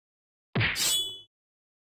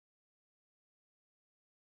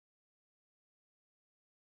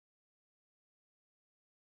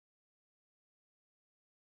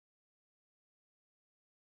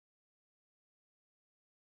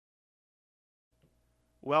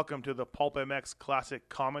Welcome to the Pulp MX Classic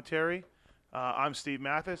Commentary. I'm Steve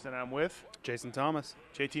Mathis, and I'm with Jason Thomas.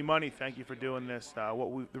 JT Money. Thank you for doing this.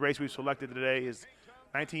 The race we've selected today is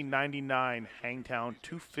 1999 Hangtown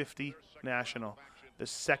 250 National, the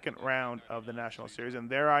second round of the National Series. And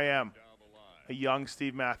there I am, a young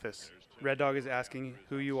Steve Mathis. Red Dog is asking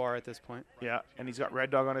who you are at this point. Yeah, and he's got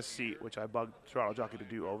Red Dog on his seat, which I bugged Throttle Jockey to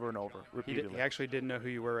do over and over, repeatedly. He actually didn't know who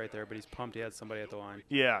you were right there, but he's pumped he had somebody at the line.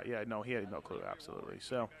 Yeah, no, he had no clue, absolutely.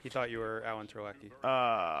 So He thought you were Alan Terlecki.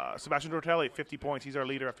 Sebastian Tortelli, 50 points. He's our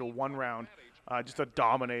leader after one round. Just a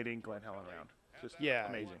dominating Glen Helen round. Just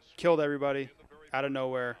amazing. Killed everybody out of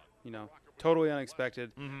nowhere, totally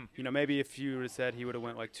unexpected. Mm-hmm. Maybe if you would have said he would have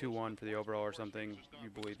went like 2-1 for the overall or something, you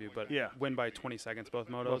believe you. But win by 20 seconds, both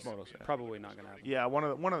motos, probably not going to happen. Yeah, one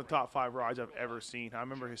of the top 5 rides I've ever seen. I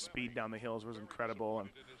remember his speed down the hills was incredible, and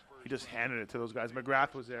he just handed it to those guys.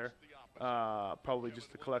 McGrath was there, probably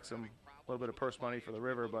just to collect a little bit of purse money for the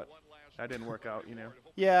river, but that didn't work out,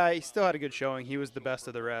 Yeah, he still had a good showing. He was the best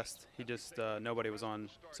of the rest. He just nobody was on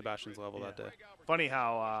Sebastian's level that day. Funny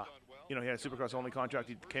how he had a Supercross only contract.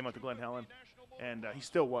 He came out to Glen Helen, and he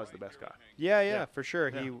still was the best guy. Yeah, for sure.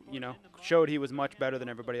 Yeah. He showed he was much better than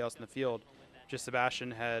everybody else in the field. Just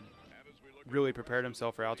Sebastian had really prepared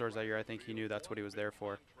himself for outdoors that year. I think he knew that's what he was there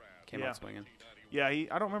for. Came out swinging. Yeah, I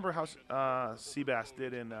don't remember how Seabass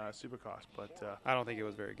did in Supercross, but I don't think it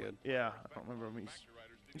was very good. yeah, I don't remember him.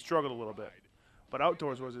 He struggled a little bit, but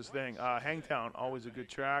outdoors was his thing. Hangtown, always a good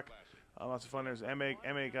track, lots of fun. There's Emig,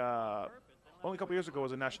 only a couple years ago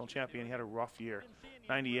was a national champion. He had a rough year.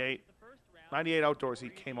 98 outdoors, he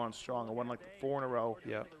came on strong and won like 4 in a row.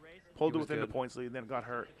 Yeah, Pulled he it was within the good. points lead, then got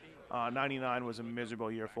hurt. 99 was a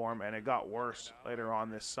miserable year for him, and it got worse later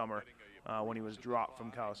on this summer when he was dropped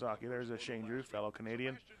from Kawasaki. There's a Shane Drew, fellow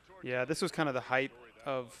Canadian. Yeah, this was kind of the height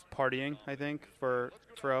of partying, I think, for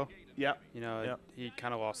Fro. Yeah. He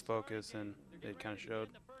kind of lost focus, and it kind of showed.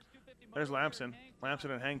 There's Lamson.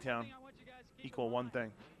 Lamson and Hangtown equal one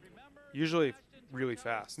thing. Usually really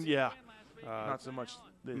fast. Yeah. Not so much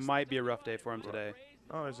this. Might be a rough day for him today.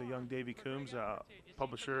 Oh, there's a young Davey Coombs,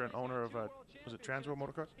 publisher and owner of, was it Transworld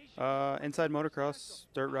Motocross? Inside Motocross,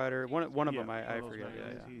 Dirt Rider, one of them, One I of those forget.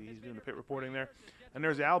 magazines. He's doing the pit reporting there. And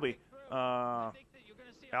there's Albie.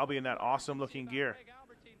 Albie in that awesome-looking gear.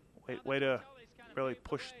 Way to really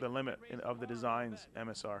push the limit of the designs,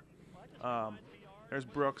 MSR. There's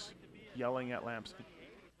Brooks yelling at Lamson.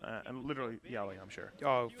 And literally yelling, I'm sure.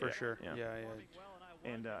 Oh, for sure. Yeah. Yeah.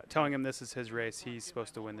 And Telling him this is his race. He's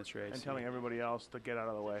supposed to win this race. and telling everybody else to get out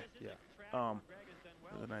of the way. Yeah.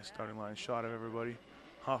 There's a nice starting line shot of everybody.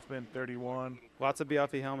 Hoffman, 31. Lots of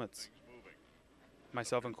Biaffi helmets.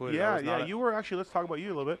 Myself included. I was not Yeah. You were actually, let's talk about you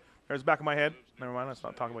a little bit. There's the back of my head. Never mind, let's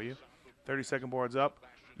not talk about you. 32nd boards up.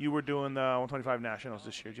 You were doing the 125 Nationals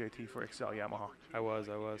this year, JT, for Excel Yamaha. I was.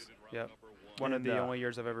 Yep. One of And, the only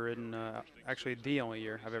years I've ever ridden, actually the only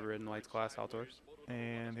year I've ever ridden lights class outdoors.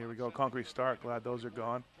 And here we go, Concrete Start. Glad those are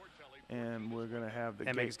gone. And we're going to have the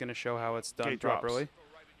MX is going to show how it's done gate drops. properly.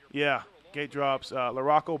 Yeah, gate drops.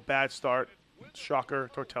 Larocco, bad start. Shocker,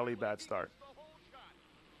 Tortelli, bad start.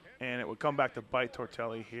 And it would come back to bite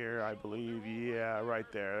Tortelli here, I believe. Yeah, right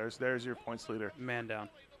there. There's your points leader. Man down.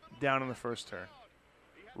 Down in the first turn.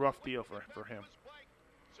 Rough deal for him.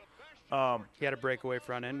 He had a breakaway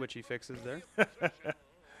front end, which he fixes there.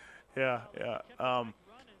 Yeah.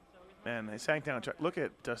 Man, they sank down. Look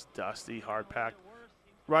at just dusty, hard packed.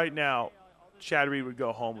 Right now, Chad Reed would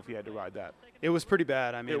go home if he had to ride that. It was pretty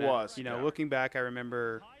bad. I mean, It was, yeah. Looking back, I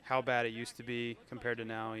remember how bad it used to be compared to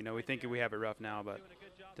now. We think we have it rough now, but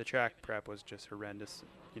the track prep was just horrendous.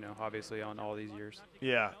 Obviously on all these years.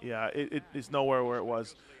 Yeah. It's nowhere where it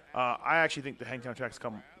was. I actually think the Hangtown track's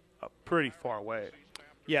come pretty far away.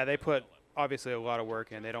 Yeah, they put obviously a lot of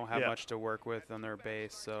work in. They don't have Yeah. much to work with on their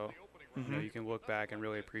base, so you can look back and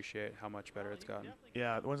really appreciate how much better it's gotten.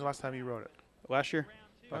 Yeah. When's the last time you rode it? Last year?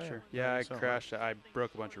 Oh, Last yeah. year. Yeah, I I think so. crashed. I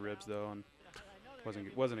broke a bunch of ribs, though, and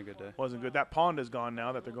wasn't a good day. Wasn't good. That pond is gone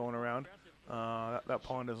now that they're going around. That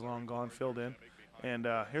pond is long gone, filled in. And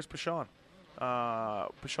here's Pashon.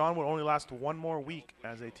 Pashon will only last one more week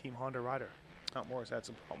as a Team Honda rider. Mount Morris had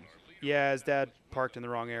some problems. Yeah, his dad parked in the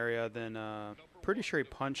wrong area. Then pretty sure he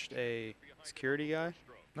punched a security guy.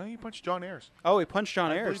 No, he punched John Ayers, Oh, he punched John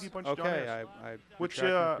I Ayers. believe he punched John okay, Ayers. I Which,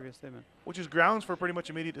 retract my previous statement. which is grounds for pretty much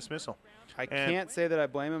immediate dismissal. I can't say that I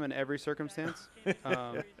blame him in every circumstance,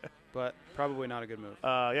 but probably not a good move.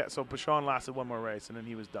 So Pashon lasted one more race, and then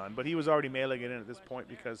he was done. But he was already mailing it in at this point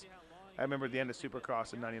because I remember at the end of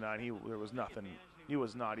Supercross in '99, there was nothing He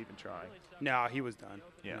was not even trying. No, he was done.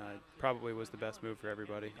 Yeah. Probably was the best move for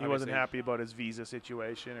everybody. He wasn't happy about his visa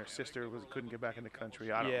situation. Her sister couldn't get back in the country.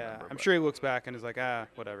 I don't remember. I'm sure he looks back and is like,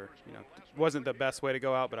 whatever. Wasn't the best way to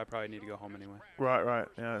go out, but I probably need to go home anyway. Right.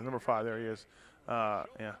 Yeah, number 5, there he is. Yeah,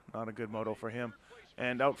 not a good moto for him.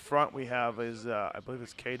 And out front we have I believe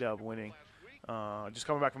it's K-Dub winning. Just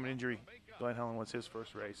coming back from an injury. Glenn Helen was his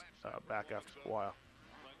first race back after a while.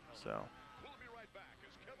 So.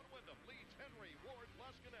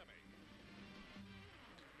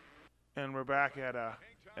 And we're back at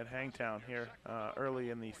Hangtown here early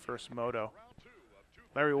in the first moto.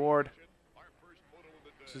 Larry Ward,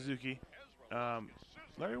 Suzuki.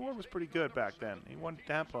 Larry Ward was pretty good back then. He won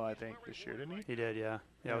Tampa, I think, this year, didn't he? He did, yeah.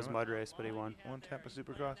 Yeah, it was a mud race, but he won. Won Tampa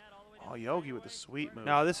Supercross. Oh, Yogi with the sweet move.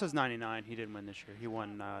 No, this was 99. He didn't win this year. He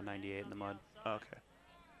won 98 in the mud. Okay.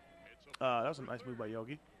 That was a nice move by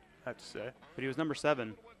Yogi, I have to say. But he was number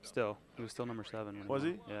 7 still. He was still number 7. Was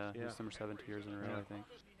he? Yeah, he was number 7 2 years in a row, I think.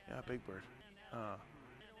 Yeah, Big Bird.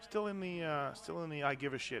 Still in the I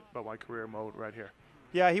give a shit about my career mode right here.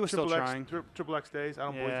 Yeah, he was still trying. Triple X days. I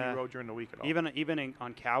don't believe he rode during the week at all. Even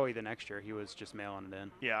on Cowie the next year, he was just mailing it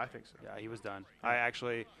in. Yeah, I think so. Yeah, he was done. I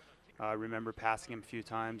actually remember passing him a few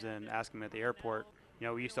times and asking him at the airport.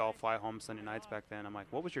 We used to all fly home Sunday nights back then. I'm like,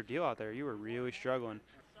 what was your deal out there? You were really struggling.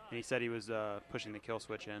 And he said he was pushing the kill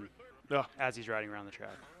switch in as he's riding around the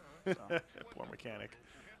track. So. Poor mechanic.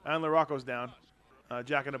 And LaRocco's down.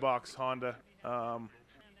 Jack in the Box Honda.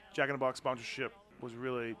 Jack in the Box sponsorship was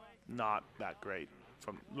really not that great.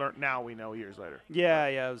 Now we know years later. Yeah,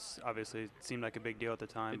 it was obviously seemed like a big deal at the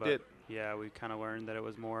time. It did. Yeah, we kind of learned that it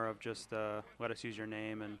was more of just let us use your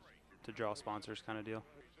name and to draw sponsors kind of deal.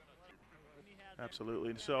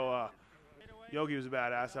 Absolutely. So Yogi was a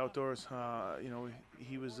badass outdoors.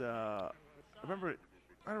 He was. I remember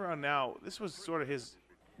right around now. This was sort of his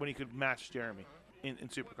when he could match Jeremy in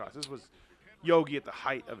Supercross. This was Yogi at the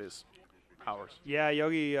height of his powers. Yeah,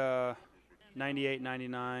 Yogi 98,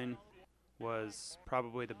 99 was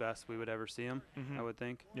probably the best we would ever see him, I would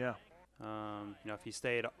think. Yeah. If he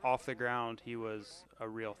stayed off the ground, he was a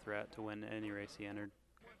real threat to win any race he entered.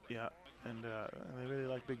 Yeah, and they really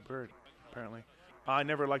like Big Bird, apparently. I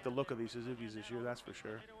never liked the look of these Suzukis this year, that's for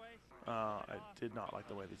sure. I did not like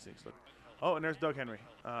the way these things look. Oh, and there's Doug Henry.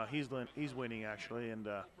 He's winning, actually, and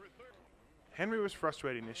Henry was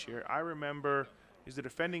frustrating this year. I remember he's the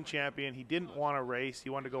defending champion. He didn't want to race. He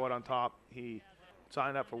wanted to go out on top. He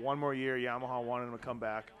signed up for one more year. Yamaha wanted him to come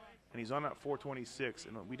back, and he's on that 426.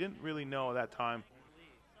 And we didn't really know at that time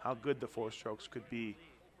how good the 4-strokes could be.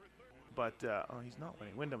 But he's not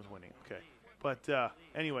winning. Wyndham's winning. Okay. But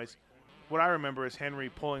anyways, what I remember is Henry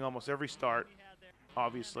pulling almost every start,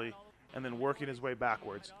 obviously, and then working his way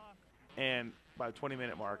backwards. And by the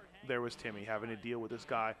 20-minute mark, there was Timmy having to deal with this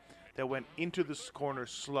guy that went into the corner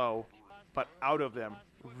slow, but out of them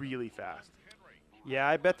really fast. Yeah,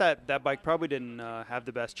 I bet that bike probably didn't have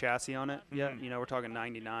the best chassis on it yet. We're talking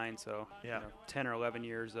 99, so 10 or 11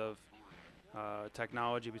 years of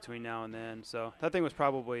technology between now and then. So that thing was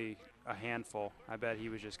probably a handful. I bet he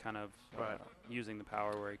was just kind of using the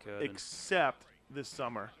power where he could. Except this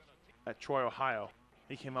summer at Troy, Ohio,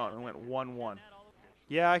 he came out and went 1-1.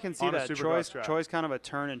 Yeah, I can see that. Troy's kind of a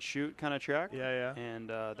turn and shoot kind of track. Yeah. And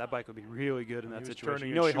that bike would be really good in that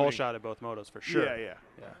situation. He whole shot at both motos for sure. Yeah.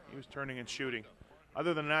 He was turning and shooting.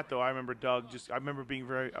 Other than that, though, I remember Doug. I remember being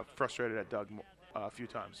very frustrated at Doug a few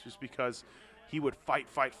times, just because he would fight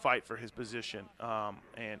for his position,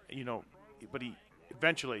 but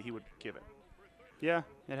eventually he would give it. Yeah,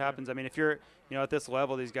 it happens. I mean, if you're at this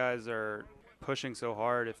level, these guys are pushing so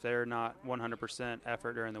hard. If they're not 100%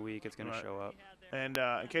 effort during the week, it's going to show up. And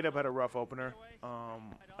K-Dub had a rough opener,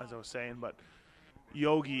 as I was saying, but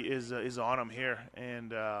Yogi is on him here.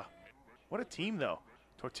 And what a team, though.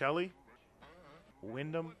 Tortelli,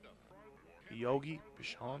 Wyndham, Yogi,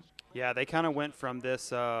 Bichon. Yeah, they kind of went from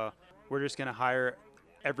this, we're just going to hire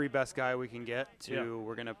every best guy we can get to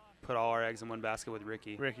we're going to put all our eggs in one basket with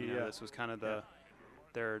Ricky. This was kind of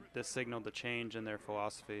this signaled the change in their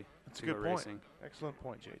philosophy. That's a good point. Racing. Excellent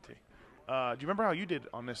point, JT. Do you remember how you did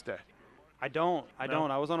on this day? I don't. I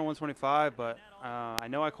was on a 125, but I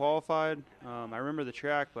know I qualified. I remember the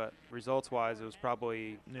track, but results-wise, it was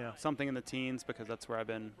probably something in the teens because that's where I've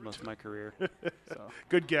been most of my career. So.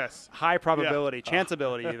 Good guess. High probability,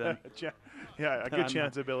 chanceability even. A good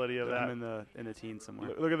chanceability of that. I'm in the teens somewhere.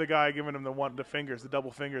 Look at the guy giving him the fingers, the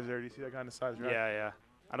double fingers there. Do you see that kind of size? Right? Yeah.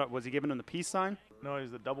 Was he giving him the peace sign? No, he's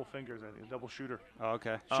the double fingers. I think double shooter. Oh,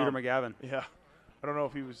 okay. Shooter McGavin. Yeah. I don't know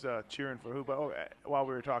if he was cheering for who, but while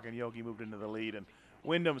we were talking, Yogi moved into the lead, and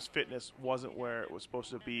Wyndham's fitness wasn't where it was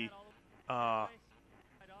supposed to be because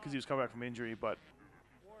he was coming back from injury, but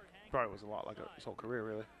Probably was a lot like his whole career,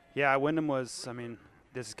 really. Yeah, Wyndham was. I mean,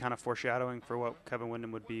 this is kind of foreshadowing for what Kevin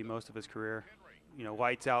Wyndham would be most of his career. You know,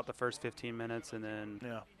 lights out the first 15 minutes, and then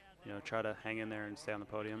try to hang in there and stay on the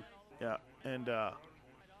podium. Yeah, and but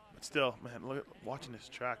still, man, look at watching this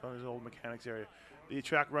track on his old mechanics area. The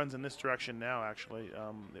track runs in this direction now. Actually,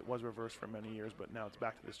 it was reversed for many years, but now it's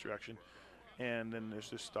back to this direction. And then there's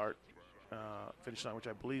this start. Finish line, which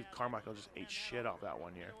I believe Carmichael just ate shit off that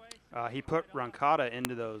one year. He put Roncada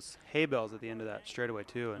into those hay bales at the end of that straightaway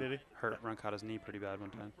too, and Did he? hurt Roncada's knee pretty bad one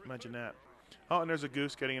time. Imagine that. Oh, and there's a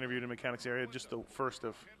Goose getting interviewed in mechanics area, just the first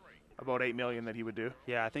of about 8 million that he would do.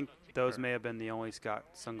 Yeah, I think those may have been the only Scott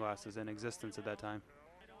sunglasses in existence at that time.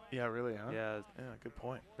 Yeah, really, huh? Yeah, good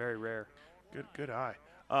point. very rare. Good eye.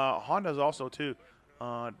 Honda's also too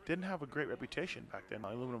didn't have a great reputation back then.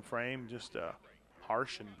 Aluminum frame, just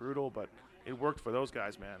harsh and brutal, but it worked for those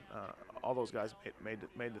guys, man. All those guys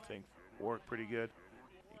made the thing work pretty good.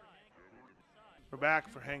 We're back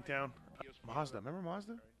for Hangtown. Mazda, remember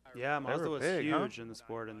Mazda? Yeah, Mazda was big, huge in the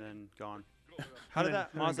sport and then gone. How did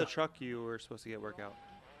that Mazda truck you were supposed to get work out?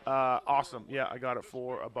 Awesome. Yeah, I got it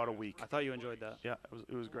for about a week. I thought you enjoyed that. Yeah,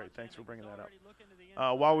 it was great. Thanks for bringing that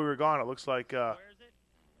up. While we were gone, it looks like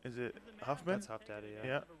is it Huffman? That's Huff Daddy, yeah.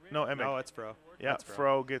 Yeah. No, Emick. Oh, it's Fro. Yeah, That's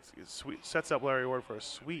Fro gets sweet, sets up Larry Ward for a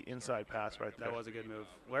sweet inside pass right there. That was a good move.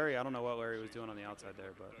 Larry, I don't know what Larry was doing on the outside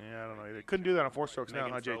there, but Yeah, I don't know either. Couldn't do that on 4-strokes now,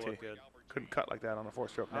 making huh, Fro JT? look good. Couldn't cut like that on a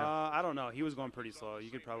 4-stroke now. I don't know. He was going pretty slow. You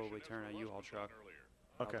could probably turn a U-Haul truck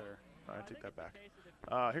out Okay. there. All right, take that back.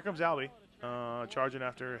 Here comes Albie, charging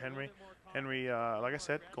after Henry. Henry, like I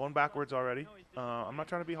said, going backwards already. I'm not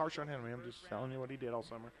trying to be harsh on Henry. I'm just telling you what he did all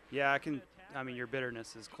summer. Yeah, I mean, your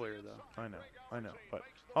bitterness is clear, though. I know. But,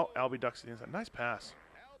 Albie ducks the inside. Nice pass.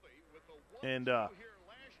 And, I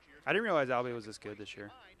didn't realize Albie was this good this year.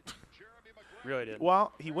 Really did.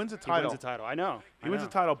 well, he wins a He title. wins a title. I know. He wins a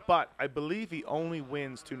title, but I believe he only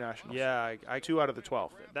wins 2 nationals. Yeah, 2 out of the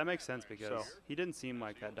 12. that makes sense because So. he didn't seem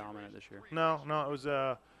like that dominant this year. No,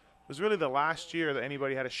 it was really the last year that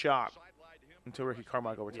anybody had a shot until Ricky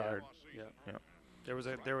Carmichael retired. Yeah. Yeah.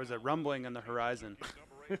 There was a rumbling on the horizon.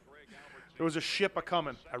 There was a ship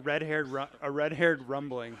a-coming. A red-haired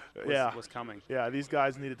rumbling was coming. Yeah, these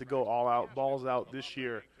guys needed to go all out, balls out this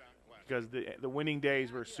year because the winning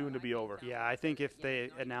days were soon to be over. Yeah, I think if they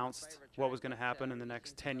announced what was going to happen in the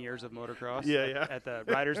next 10 years of motocross at the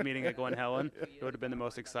riders' meeting at Glen Helen, it would have been the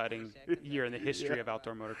most exciting year in the history of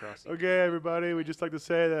outdoor motocross. Okay, everybody, we'd just like to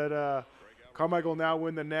say that Carmichael will now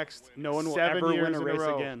win the next No one will 7 ever years win a in race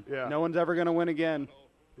row. again. Yeah. No one's ever going to win again.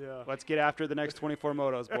 Yeah. Let's get after the next 24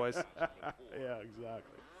 motos, boys. Yeah,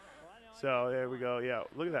 exactly. So there we go. Yeah,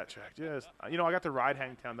 look at that track. Just I got to ride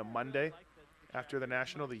Hangtown the Monday after the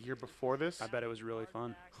National the year before this. I bet it was really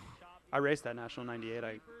fun. I raced that National 98.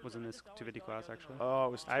 I was in this 250 class, actually. Oh,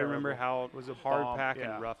 it was I terrible. remember how it was a hard bomb. pack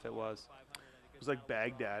Yeah. and rough it was. It was like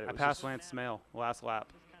Baghdad. It I was passed just- Lance Smale last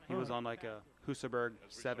lap. He was Oh. on like a Husaberg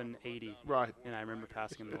 780, Right. and I remember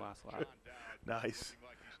passing him the last lap. Nice.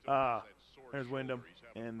 There's Wyndham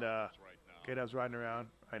and K-Dub's riding around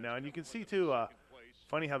right now, and you can see too.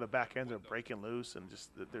 Funny how the back ends are breaking loose and just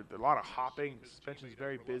there's a lot of hopping. The suspension's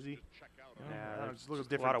very busy. Yeah, it just looks a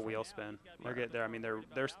different. lot of wheel spin. I mean, they're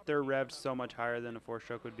revved so much higher than a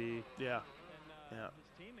 4-stroke would be. Yeah.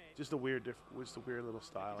 Just a weird little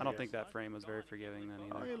style. I don't think that frame was very forgiving then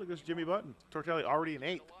Oh either. yeah, look, there's Jimmy Button. Tortelli already in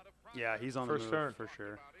 8th. Yeah, he's on First the move turn. for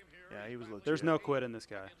sure. Yeah, he was legit. There's no quit in this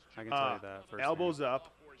guy. I can tell you that. Firsthand. Elbows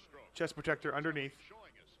up, chest protector underneath.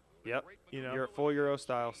 Yep. You're full Euro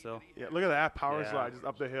style still. Yeah, look at that power Yeah. slide just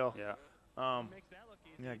up the hill. Yeah.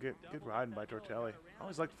 Yeah, good riding by Tortelli. I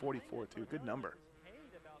always liked 44 too. Good number.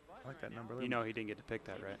 I like that number. You know he didn't get to pick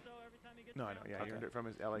that, right? No, I know. Yeah, he Okay. earned it from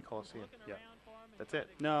his LA Coliseum. Yeah. That's it.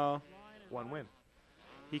 No, One win.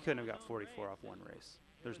 he couldn't have got 44 off one race.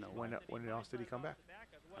 There's no way. When else did he come back?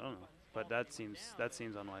 I don't know, but that seems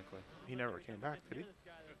unlikely. He never came back, did he?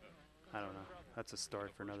 I don't know. That's a story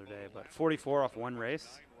for another day. But 44 off one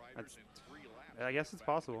race, I guess it's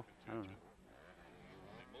possible. I don't know.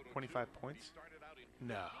 25 points?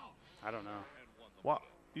 No. I don't know. Well,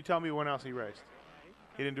 you tell me when else he raced.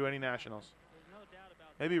 He didn't do any nationals.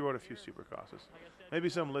 Maybe he rode a few supercrosses. Maybe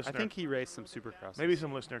some listener. I think he raced some supercrosses. Maybe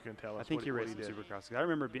some listener can tell us. I think what, he what raced some did. supercrosses. I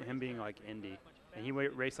remember him being like Indy, and he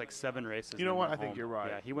raced like 7 races. You know and what? went I think home. you're right.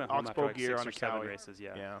 Yeah, he went home after Oxbow like gear 6 on or a 7 Cowie. races.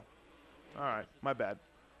 Yeah. Yeah. All right. My bad.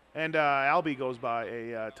 And Albie goes by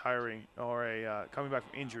a tiring or a coming back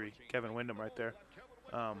from injury. Kevin Wyndham right there.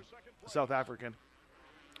 South African.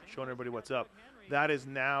 Showing everybody what's up. That is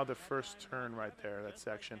now the first turn right there, that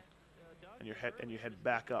section. And you head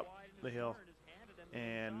back up the hill.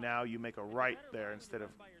 and now you make a right there instead of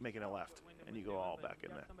making a left, and you go all back in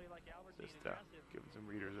there. Just giving some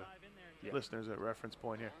readers, listeners a reference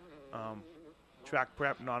point here. Track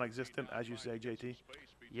prep non-existent, as you say, JT.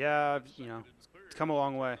 Yeah, you know, it's come a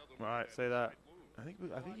long way. Right. Say that. I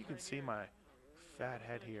think you can see my fat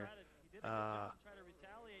head here.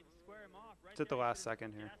 It's at the last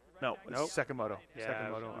second here. No, Nope. second moto. Yeah,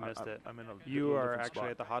 second moto. I missed it. I'm in a You little are different actually spot.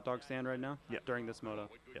 at the hot dog stand right now. Yep. During this moto.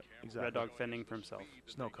 Yep, exactly. Red Dog fending for himself.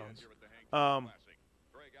 Snow cones.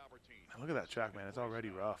 Look at that track, man. It's already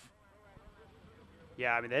rough.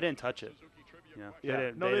 Yeah, I mean, they didn't touch it. You know,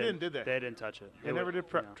 Yeah. They didn't, did they? They didn't touch it. They never did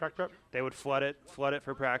you know, track prep? They would flood it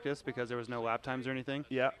for practice because there was no lap times or anything.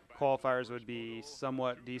 Yeah. Qualifiers would be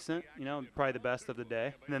somewhat decent, you know, probably the best of the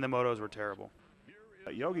day. And then the motos were terrible.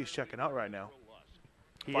 Yogi's checking out right now.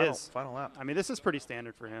 He Final- is. Final lap. I mean, this is pretty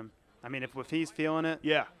standard for him. I mean, if he's feeling it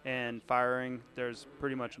Yeah. and firing, there's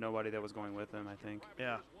pretty much nobody that was going with him, I think.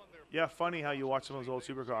 Yeah. Yeah, funny how you watch some of those old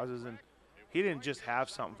supercrosses, and he didn't just have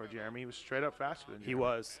something for Jeremy. He was straight up faster than Jeremy. He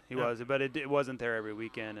was. He Yeah. was. But it wasn't there every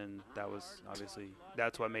weekend, and that was obviously –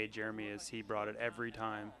 that's what made Jeremy is he brought it every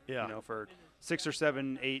time. Yeah. You know, for 6 or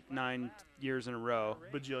 7, 8, 9 years in a row,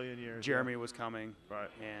 Bajillion years. Jeremy was coming. Right.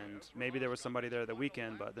 And maybe there was somebody there the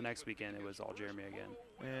weekend, but the next weekend it was all Jeremy again.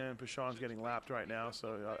 And Pichon's getting lapped right now.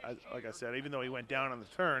 So, like I said, even though he went down on the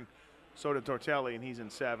turn, so did Tortelli, and he's in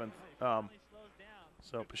 7th.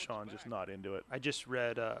 So Pichon just not into it. I just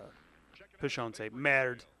read Pichon say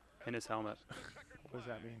 "merde" in his helmet. What does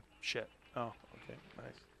that mean? Shit. Oh, okay,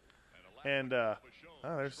 nice. And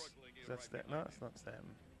there's is that Stanton? No, it's not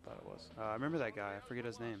Stanton. Thought it was. I remember that guy. I forget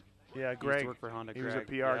his name. Yeah, He used Greg. to work for Honda. He was a Greg.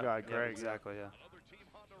 PR Yeah, guy, yeah, Greg, yeah. exactly.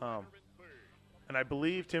 Yeah. And I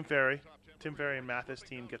believe Tim Ferry and Mathis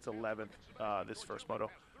team gets 11th this first moto.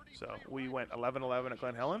 So we went 11-11 at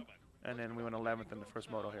Glen Helen, and then we went 11th in the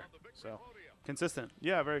first moto here. So Consistent.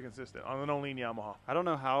 yeah, very consistent on an Olin Yamaha. I don't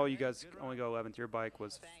know how you guys only go 11th. Your bike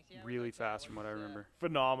was really fast from what I remember.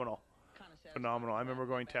 Phenomenal. I remember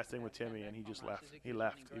going testing with Timmy, and he just left. He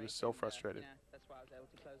left. He was so frustrated.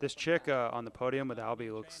 This chick on the podium with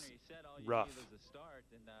Albie looks rough.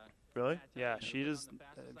 Really? Yeah, she just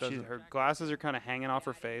her glasses are kind of hanging off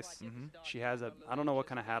her face. Mm-hmm. She has I don't know what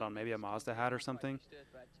kind of hat on, maybe a Mazda hat or something,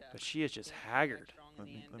 but she is just haggard. Let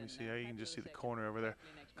me see. You can just see the corner over there.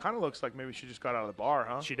 Kind of looks like maybe she just got out of the bar,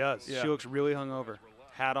 huh? She does. Yeah. She looks really hungover.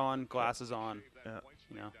 Hat on, glasses on. Yeah.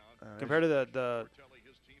 You know, compared to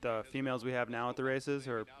the females we have now at the races,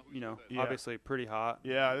 are Yeah. obviously pretty hot.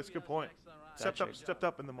 Yeah, that's a good point. That Stepped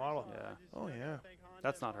up in the model. Yeah, Oh yeah.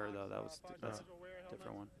 that's not her though. That's a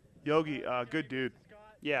different one. Yogi, good dude.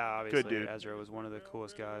 Yeah, obviously dude. Ezra was one of the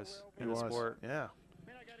coolest guys He in the was. sport. Yeah.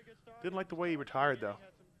 Didn't like the way he retired though.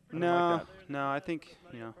 I didn't No, like that. no, I think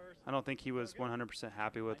I don't think he was 100%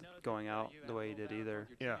 happy with going out the way he did either.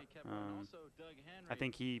 Yeah. I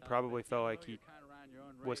think he probably felt like he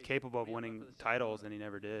was capable of winning titles and he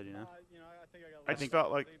never did. You know, I just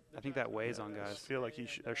felt like I think that weighs on I guys. just feel like he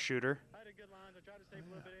should. Their shooter.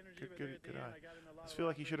 Good eye. I just feel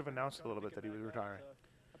like he should have announced a little bit that he was retiring.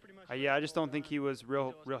 Yeah, I just don't think he was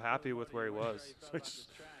real happy with where he was. So it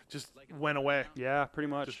just went away. Yeah, pretty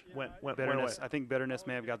much. Just went away. Bitterness. I think bitterness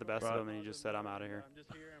may have got the best Right. of him, and he just said, "I'm out of here."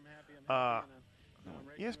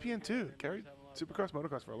 ESPN too carried Supercross,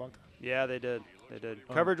 motocross for a long time. Yeah, they did.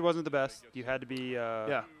 Coverage wasn't the best. You had to be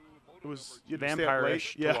Yeah. It was you had to stay up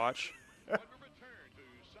vampire-ish late. to watch.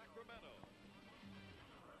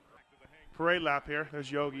 Parade lap here.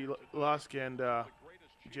 There's Yogi Lusk and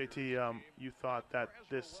JT. You thought that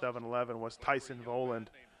this 7-Eleven was Tyson Voland.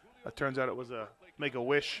 It turns out it was a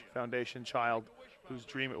Make-A-Wish Foundation child whose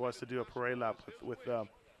dream it was to do a parade lap with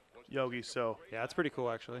Yogi. So Yeah, it's pretty cool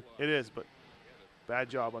actually. it is, but bad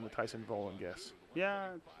job on the Tyson Voland guess.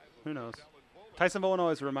 Yeah, who knows? Tyson Bowen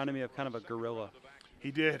always reminded me of kind of a gorilla. He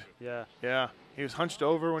did. Yeah, Yeah. He was hunched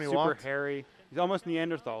over when he super walked. hairy. He's almost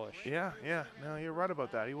Neanderthalish. Yeah. No, you're right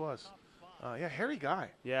about that. He was. Yeah, hairy guy.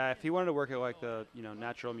 Yeah, if he wanted to work at like the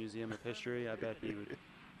Natural Museum of History, I bet he would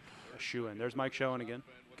a shoe in. There's Mike Schoen again.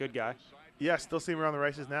 Good guy. Yeah, still see him around the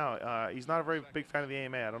races now. He's not a very big fan of the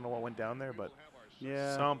AMA. I don't know what went down there, but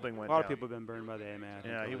Yeah, something a went lot down. of people have been burned by the AMA. I think,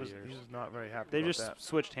 Yeah, he over was the years. not very happy They about just that.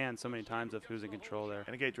 switched hands so many times of who's in control there.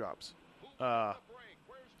 And the gate drops. You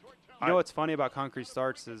know what's funny about concrete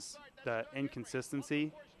starts is the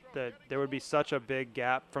inconsistency, that there would be such a big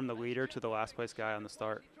gap from the leader to the last place guy on the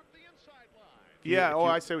start. Yeah, if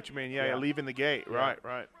I you- see what you mean. Yeah, Yeah. leaving the gate. Yeah.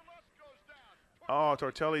 Right. Oh,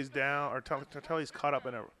 Tortelli's down, or Tortelli's caught up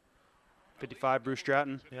in a 55, Bruce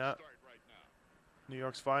Stratton. New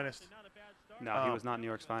York's finest. No, he was not New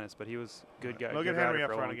York's finest, but he was good guy. Look good at Henry rider up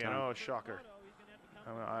for a front long again. time. Oh, shocker.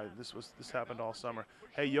 This happened all summer.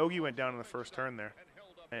 Hey, Yogi went down in the first turn there,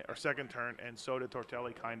 or second turn, and so did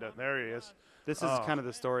Tortelli, kinda. There he is. This is kind of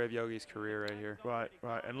the story of Yogi's career right here. Right.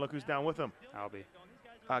 And look who's down with him. Albie.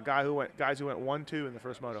 Guys who went 1-2 in the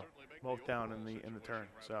first moto, both down in the turn.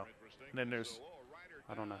 So, and then there's.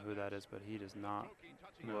 I don't know who that is, but he does not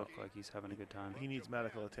look like he's having a good time. He needs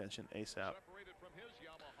medical attention ASAP.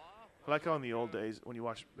 I like how in the old days when you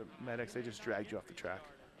watch the medics, they just dragged you off the track.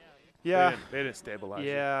 Yeah. They didn't stabilize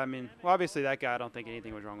you. Yeah, I mean, well, obviously that guy, I don't think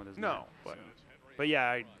anything was wrong with his No, neck, but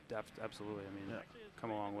yeah, absolutely. I mean,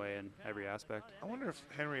 come a long way in every aspect. I wonder if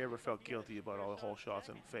Henry ever felt guilty about all the hole shots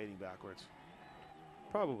and fading backwards.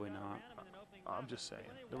 Probably not. I'm just saying.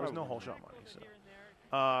 There was no hole shot money.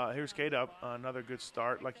 So here's K-Dub, another good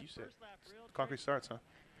start. Like you said, concrete starts, huh?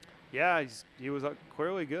 Yeah, he was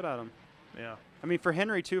clearly good at him. Yeah. I mean, for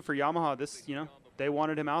Henry, too, for Yamaha, this, they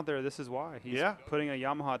wanted him out there. This is why. He's putting a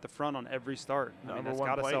Yamaha at the front on every start. I mean, that's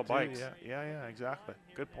got to sell bikes. Yeah, exactly.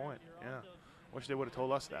 Good point. Yeah. Wish they would have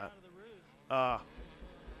told us that.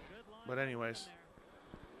 But anyways.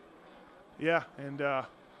 Yeah, and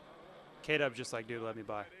K-Dub's just like, dude, let me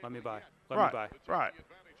buy. Let me buy. Let me buy. Right.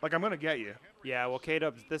 Like, I'm going to get you. Yeah, well,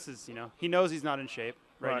 K-Dub, this is, he knows he's not in shape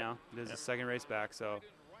right now. This is his second race back, so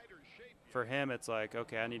for him, it's like,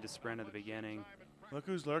 okay, I need to sprint at the beginning. Look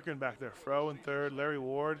who's lurking back there. Fro in third, Larry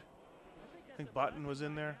Ward. I think Button was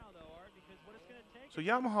in there. So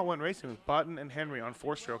Yamaha went racing with Button and Henry on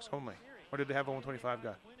 4 strokes only. Or did they have a 125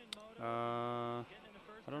 guy? I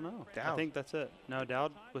don't know. Dowd. I think that's it. No,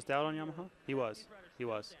 Dowd. Was Dowd on Yamaha? He was.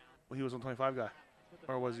 Well, he was a 125 guy.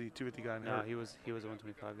 Or was he 250 guy? No, he was a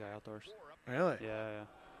 125 guy outdoors. Really? Yeah.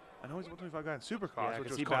 I know he's a 125 guy in Supercross, which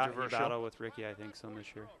was he controversial. He battled with Ricky, I think, some this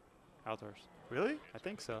year. Outdoors. Really? I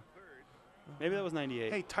think so. Maybe that was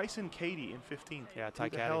 98. Hey, Tyson Cady in 15th. Yeah, Ty Who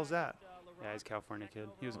the hell is that? Yeah, he's a California kid.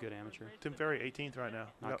 He was a good amateur. Tim Ferry, 18th right now.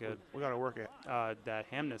 Not good. We got to work it.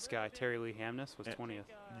 That Hamness guy, Terry Lee Hamness, was 20th. Yeah.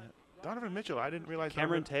 Donovan Mitchell, I didn't realize.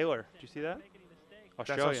 Cameron Taylor. Did you see that? That's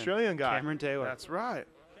Australian guy. Cameron Taylor. That's right.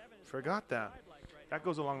 Forgot that. That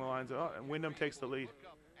goes along the lines of, and Wyndham takes the lead.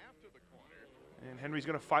 And Henry's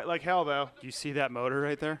going to fight like hell, though. Do you see that motor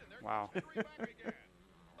right there? Wow.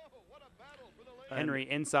 Henry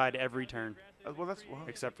inside every turn.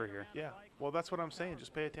 Except for here. Yeah. Well, that's what I'm saying.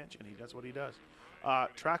 Just pay attention. That's what he does.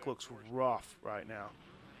 Track looks rough right now.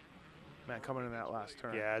 Man, coming in that last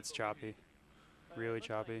turn. Yeah, it's choppy. Really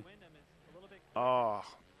choppy. Oh.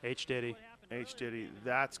 H. Diddy.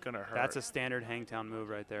 That's going to hurt. That's a standard Hangtown move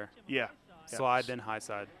right there. Yeah. Slide, then high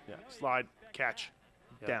side. Yeah. Slide, catch,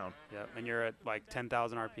 down. Yeah. And you're at like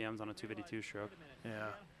 10,000 RPMs on a 252 stroke.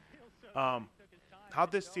 Yeah.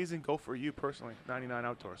 How'd this season go for you personally, 99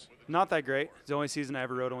 Outdoors? Not that great. It's the only season I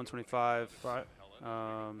ever rode a 125. Right.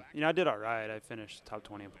 I did all right. I finished top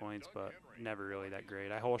 20 in points, but never really that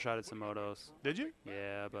great. I hole shotted some motos. Did you?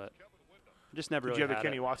 Yeah, but just never Did really you have the had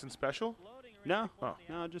Kenny it. Watson special? No. Oh.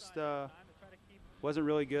 No, just wasn't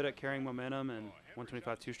really good at carrying momentum, and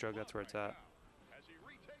 125 two-stroke, that's where it's at.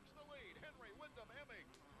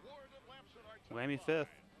 Lamy 5th.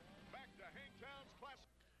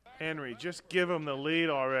 Henry, just give him the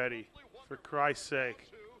lead already, for Christ's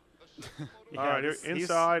sake. Yeah, all right,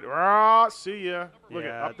 inside. Rah, see ya. Look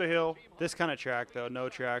at up the hill. This kind of track, though, no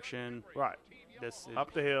traction. Right. This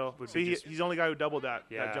up the hill. See, he's the only guy who doubled that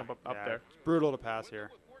jump up there. It's brutal to pass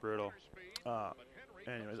here. Brutal.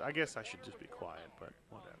 Anyways, I guess I should just be quiet, but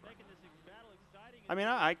whatever. I mean,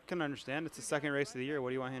 I can understand. It's the second race of the year. What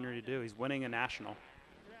do you want Henry to do? He's winning a national.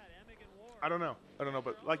 I don't know,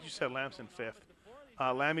 but like you said, Lamson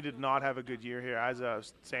 5th. Lammy did not have a good year here. As I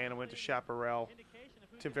was saying, I went to Chaparral.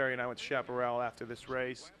 Tim Ferry and I went to Chaparral after this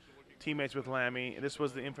race. Teammates with Lammy. This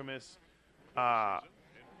was the infamous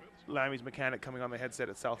Lammy's mechanic coming on the headset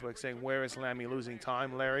at Southwick saying, "Where is Lammy losing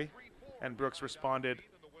time, Larry?" And Brooks responded,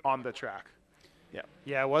 "On the track." Yeah.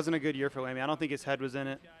 Yeah, it wasn't a good year for Lammy. I don't think his head was in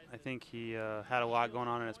it. I think he had a lot going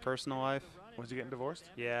on in his personal life. Was he getting divorced?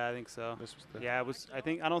 Yeah, I think so. This was it was. I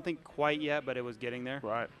don't think quite yet, but it was getting there.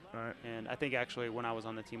 Right. And I think actually when I was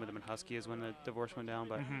on the team with him in Husky is when the divorce went down.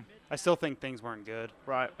 But I still think things weren't good.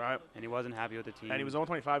 Right. And he wasn't happy with the team. And he was a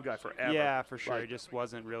 125 guy forever. Yeah, for sure. He just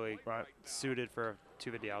wasn't really suited for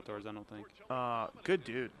 250 outdoors, I don't think. Good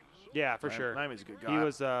dude. Yeah, for sure. Lammy's a good guy. He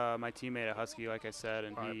was my teammate at Husky, like I said,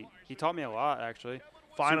 and he taught me a lot, actually.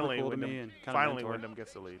 Finally, super cool to me and Wyndham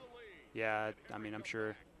gets the lead. Yeah, I mean, I'm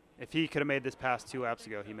sure if he could have made this pass 2 laps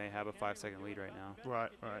ago, he may have a 5-second lead right now.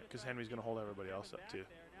 Right, because Henry's going to hold everybody else up, too.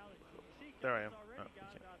 There I am. Oh,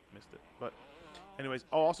 missed it. But anyways,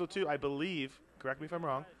 also, too, I believe, correct me if I'm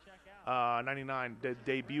wrong, 99, the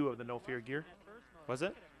debut of the No Fear gear. Was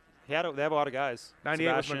it? They have a lot of guys.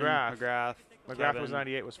 98 was McGrath. McGrath was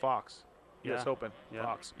 98, was Fox. Yeah. US Open, Yeah.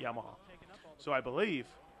 Fox, Yamaha. So I believe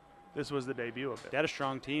this was the debut of it. They had a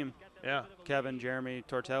strong team. Yeah. Kevin, Jeremy,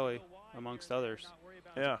 Tortelli, amongst others.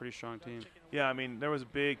 That's Yeah. a pretty strong team. Yeah, I mean, there was a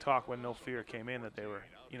big talk when No Fear came in that they were,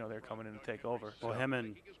 they're coming in to take over. Well, so. him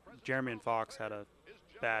and Jeremy and Fox had a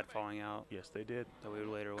bad falling out Yes, they did. that we would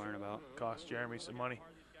later learn about. Cost Jeremy some money.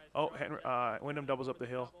 Oh, Wyndham doubles up the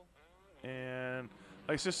hill. And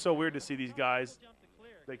it's just so weird to see these guys.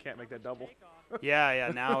 They can't make that double.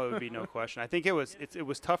 Yeah. Now it would be no question. I think it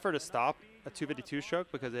was tougher to stop a 252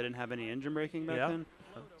 stroke because they didn't have any engine braking back then.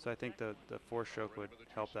 So I think the 4-stroke would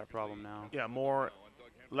help that problem now. Yeah,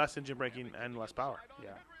 less engine braking and less power. Yeah.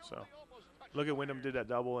 So look at Wyndham did that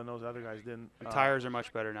double and those other guys didn't. The tires are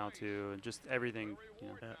much better now too, and just everything.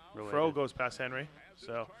 Related. Fro goes past Henry.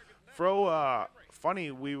 So Fro,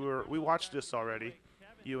 funny, we watched this already.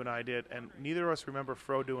 You and I did, and neither of us remember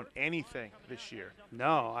Fro doing anything this year.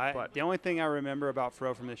 No, the only thing I remember about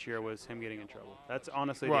Fro from this year was him getting in trouble. That's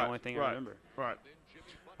honestly the only thing I remember. Right.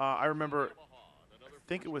 I remember, I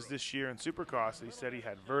think it was this year in Supercross, he said he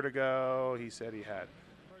had vertigo. He said he had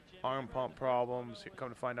arm pump problems. Come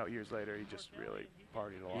to find out years later, he just really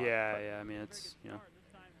partied a lot. Yeah. I mean, it's,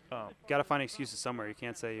 got to find excuses somewhere. You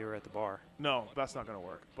can't say you were at the bar. No, that's not going to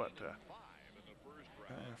work. But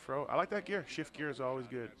Fro, I like that gear. Shift gear is always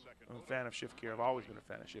good. I'm a fan of shift gear. I've always been a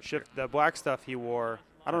fan of shift gear. The black stuff he wore,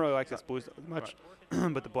 I don't really like this blue stuff much,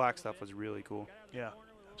 but the black stuff was really cool. Yeah,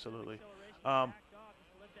 absolutely.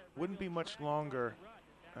 Wouldn't be much longer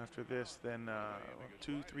after this than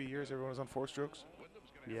 2-3 years. Everyone was on 4 strokes.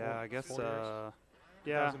 Yeah, I guess.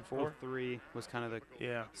 2004? 03 was kind of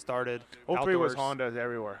the started. 03 outdoors. was Hondas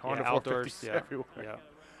everywhere. Honda outdoors, 450s everywhere.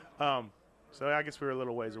 Yeah. So I guess we were a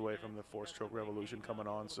little ways away from the 4-stroke revolution coming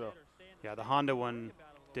on. So yeah, the Honda one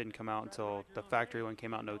didn't come out until the factory one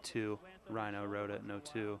came out in 02. Rhino rode it in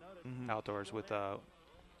 02 outdoors with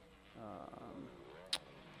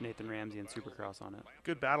Nathan Ramsey and Supercross on it.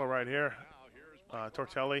 Good battle right here.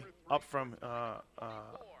 Tortelli up from a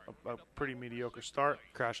pretty mediocre start.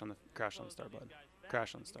 Crash on the start, bud.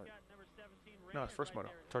 Crash on the start. No, it's first moto.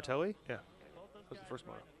 Tortelli? Yeah, that's the first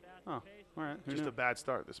moto. Oh, all right. Just a bad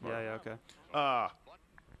start this moto. Yeah, okay.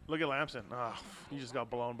 Look at Lamson. He just got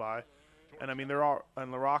blown by. And I mean,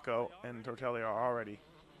 and Larocco and Tortelli are already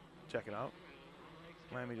checking out.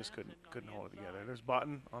 Lammy just couldn't hold it together. There's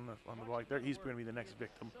Button on the bike there. He's going to be the next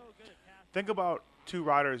victim. Think about 2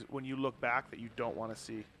 riders when you look back that you don't want to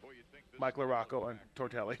see. Mike Larocco and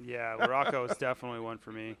Tortelli. Yeah, Larocco is definitely one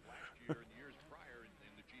for me.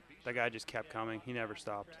 That guy just kept coming. He never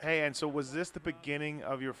stopped. Hey, and so was this the beginning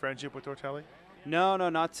of your friendship with Tortelli? No,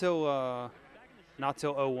 not till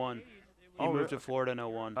 01. He moved to Florida in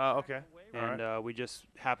 01. Okay. And we just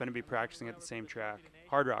happened to be practicing at the same track,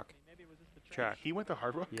 Hard Rock track. He went to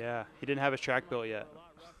Hard Rock? Yeah, he didn't have his track built yet.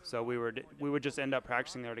 So we would just end up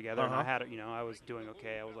practicing there together. And I had, I was doing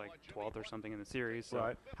okay. I was like 12th or something in the series,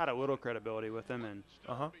 so had a little credibility with him, and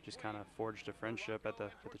just kind of forged a friendship at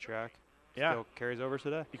the track. Yeah, still carries over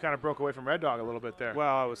today. You kind of broke away from Red Dog a little bit there.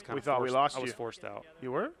 Well, I was kind of. We thought we lost you. I was forced out. You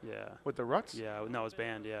were? Yeah. With the ruts? Yeah. No, it was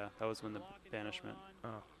banned. Yeah, that was when the banishment.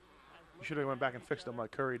 Oh, you should have went back and fixed them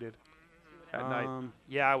like Curry did at night.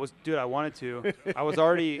 Yeah, I wanted to. I was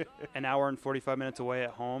already an hour and 45 minutes away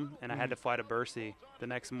at home, and I had to fly to Bercy the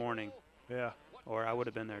next morning. Yeah. Or I would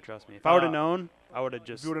have been there, trust me. If I would have known, I would have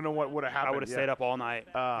just. If you would have known what would have happened. I would have stayed up all night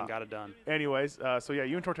and got it done. Anyways, so yeah,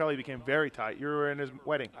 you and Tortelli became very tight. You were in his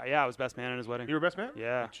wedding. Yeah, I was best man in his wedding. You were best man?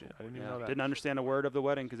 Yeah. I didn't even know that. Didn't understand a word of the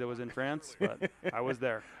wedding because it was in France, but I was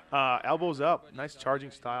there. Elbows up. Nice charging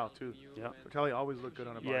style, too. Yeah. Tortelli always looked good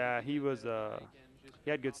on a bike. Yeah, he was. He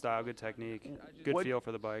had good style, good technique, good feel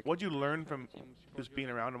for the bike. What'd you learn from just being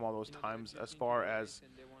around him all those times as far as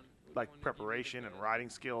like preparation and riding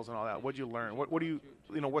skills and all that? What'd you learn? What do you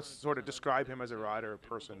what's sort of describe him as a rider, a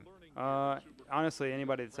person? Honestly,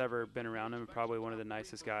 anybody that's ever been around him, probably one of the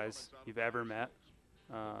nicest guys you've ever met.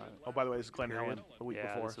 By the way, this is Glenn Helen the week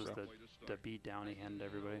before. This was the beat down he handed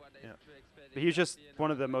everybody. Yeah. But he was just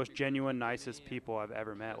one of the most genuine, nicest people I've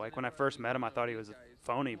ever met. Like when I first met him, I thought he was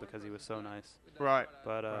phony because he was so nice. Right.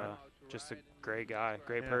 But just a great guy,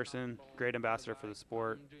 great person, great ambassador for the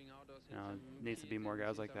sport. Needs to be more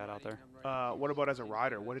guys like that out there. What about as a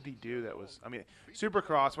rider? What did he do that was,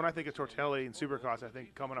 Supercross, when I think of Tortelli and Supercross, I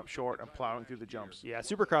think coming up short and plowing through the jumps. Yeah,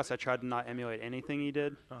 Supercross, I tried to not emulate anything he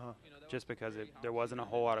did just because there wasn't a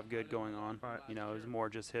whole lot of good going on. Right. It was more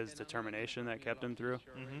just his determination that kept him through.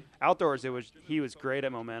 Outdoors, he was great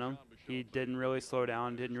at momentum. He didn't really slow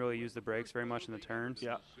down, didn't really use the brakes very much in the turns.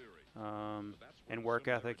 Yeah. and work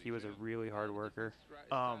ethic. He was a really hard worker.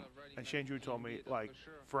 And Shane Drew told me, like,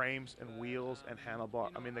 frames and wheels and handlebar.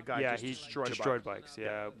 I mean, the guy Yeah, just he destroyed, destroyed bikes.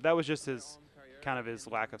 Yeah, that was just his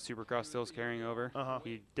lack of supercross skills carrying over.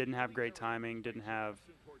 He didn't have great timing, didn't have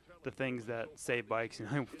the things that save bikes,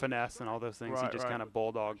 finesse and all those things. Right, he just right. kind of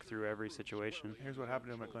bulldogged through every situation. Here's what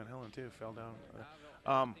happened to him at Glen Helen, too. Fell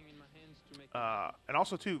down. And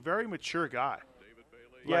also, too, very mature guy.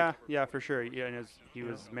 Yeah, for sure. Yeah, and he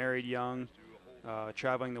was married young,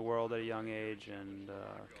 traveling the world at a young age, and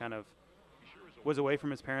kind of was away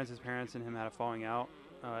from his parents. His parents and him had a falling out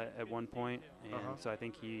at one point, and so I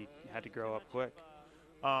think he had to grow up quick.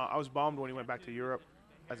 I was bummed when he went back to Europe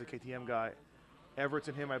as a KTM guy. Everett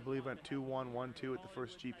and him, I believe, went 2-1, 1-2 at the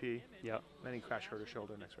first GP. Yep. Then he crashed, hurt his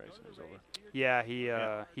shoulder next race, and it was over. Yeah,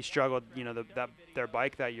 he struggled. Their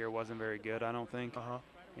bike that year wasn't very good, I don't think.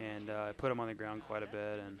 And I put him on the ground quite a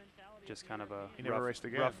bit, and just kind of a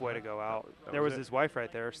rough way to go out. There was his wife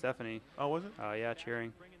right there, Stephanie. Oh, was it? Yeah,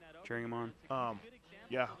 cheering him on.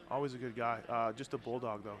 Yeah, always a good guy. Just a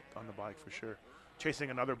bulldog, though, on the bike for sure.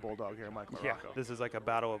 Chasing another bulldog here, Mike Larocco. Yeah, this is like a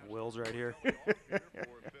battle of wills right here.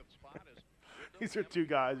 These are two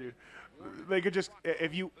guys who, they could just,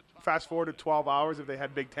 if you fast forward to 12 hours, if they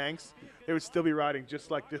had big tanks, they would still be riding just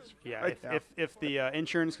like this. Yeah, right now. if the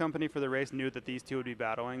insurance company for the race knew that these two would be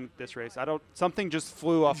battling this race, something just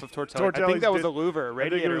flew off of Tortelli. I think that was a louver,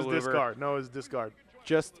 radiator louver. Discard. No, it was discard.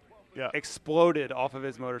 Just exploded off of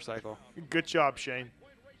his motorcycle. Good job, Shane.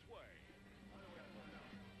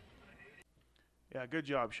 Yeah, good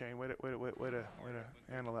job, Shane. Way to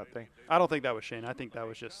handle that thing. I don't think that was Shane. I think that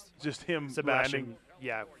was just him, Sebastian.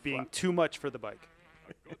 Being too much for the bike.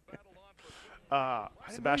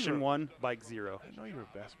 Sebastian won, bike 0. I didn't know you were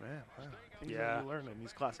best man. Wow. Things Yeah. that you learn in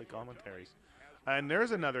these classic commentaries. And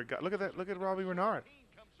there's another guy. Look at that. Look at Robbie Renard.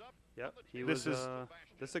 Yep. This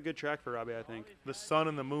is a good track for Robbie, I think. The sun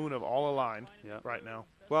and the moon have all aligned right now.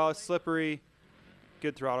 Well, it's slippery,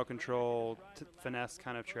 good throttle control, finesse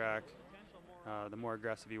kind of track. The more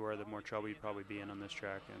aggressive you were, the more trouble you'd probably be in on this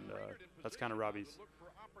track, and that's kind of Robbie's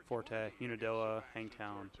forte. Unadilla,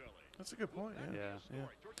 Hangtown. That's a good point.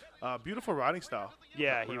 Yeah. Beautiful riding style.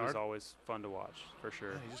 Yeah, he was always fun to watch for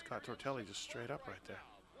sure. Yeah, he just got Tortelli just straight up right there.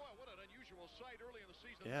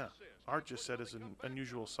 Yeah, Art just said it's an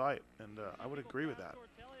unusual sight, and I would agree with that.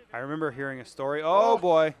 I remember hearing a story. Oh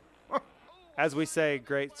boy! As we say,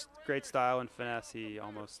 great style and finesse. He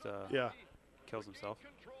almost kills himself.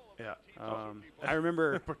 Yeah. I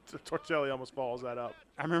remember Tortelli almost follows that up.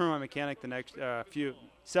 I remember my mechanic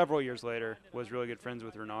several years later was really good friends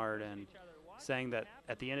with Renard and saying that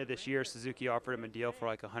at the end of this year Suzuki offered him a deal for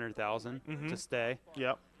like $100,000 to stay.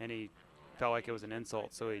 Yep. And he felt like it was an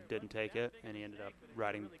insult, so he didn't take it, and he ended up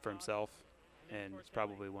riding for himself, and it's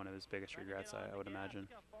probably one of his biggest regrets, I would imagine.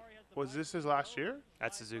 Was this his last year?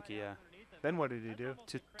 At Suzuki, yeah. Then what did he do?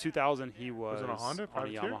 2000, he was it a Honda? on a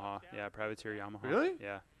Privateer? Yamaha. Yeah, privateer Yamaha. Really?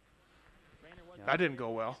 Yeah. That didn't go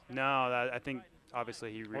well. No, I think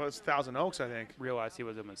obviously he well, it's Thousand Oaks, I think. realized he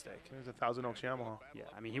was a mistake. It was a Thousand Oaks Yamaha. Yeah,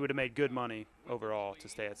 I mean, he would have made good money overall to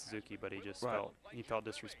stay at Suzuki, but he just felt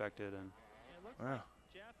disrespected, and wow.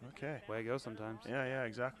 Okay. Way it goes sometimes. Yeah,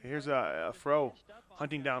 exactly. Here's a Fro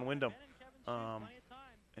hunting down Wyndham.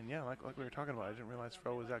 And yeah, like we were talking about, I didn't realize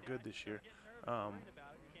Fro was that good this year.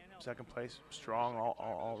 Second place, strong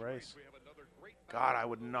all race. God, I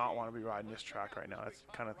would not want to be riding this track right now. That's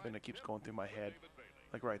the kind of thing that keeps going through my head,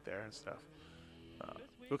 like right there and stuff.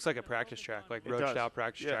 Looks like a practice track, like road style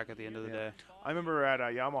practice track at the end of the day. I remember at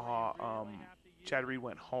Yamaha, Chad Reed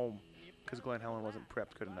went home because Glen Helen wasn't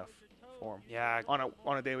prepped good enough for him. Yeah.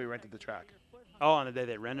 On a day we rented the track. Oh, on the day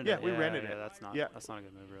they rented it. Yeah, we rented it. That's not a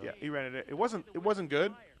good move, really. Yeah, he rented it. It wasn't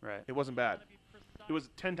good. Right. It wasn't bad. It was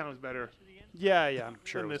 10 times better. Yeah, I'm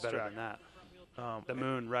sure it was better track. than that. The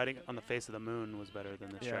moon, riding on the face of the moon, was better than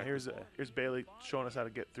this track. Here's Bailey showing us how to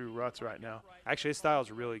get through ruts right now. Actually, his style's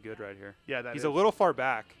really good right here. Yeah, he's a little far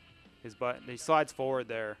back. He slides forward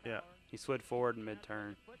there. Yeah. He slid forward in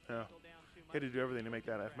mid-turn. Yeah. He had to do everything to make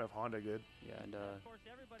that FMF Honda good. Yeah, and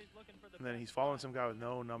then he's following some guy with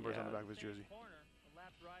no numbers on the back of his jersey.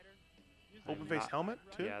 Open face helmet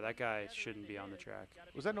too? Yeah, that guy shouldn't be on the track.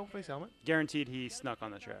 Was that an open face helmet? Guaranteed he snuck on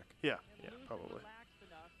the track. Yeah, probably.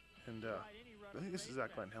 And I think this is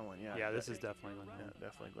at Glen Helen, yeah. Yeah, this is definitely Glen Helen. Yeah,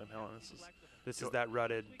 definitely Glen Helen. This is that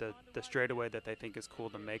rutted, the straightaway that they think is cool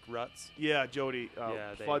to make ruts. Yeah, Jody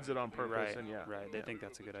floods it on purpose. Right, they think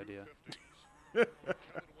that's a good idea.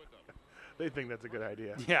 They think that's a good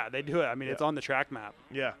idea. Yeah, they do it. I mean, it's on the track map.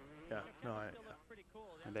 Yeah.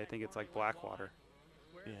 And they think it's like Blackwater.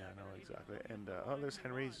 Yeah, no, exactly. And there's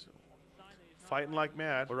Henry's fighting like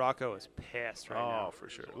mad. Well, Rocco is pissed right now. Oh, for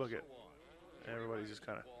sure. Look at everybody's just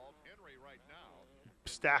kind of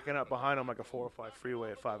stacking up behind him like a 405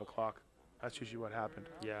 freeway at 5 o'clock. That's usually what happened.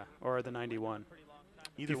 Yeah, or the 91. If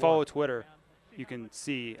Either you follow one. Twitter, you can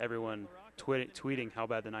see everyone tweeting how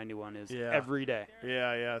bad the 91 is every day.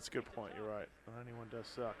 Yeah, that's a good point. You're right. The 91 does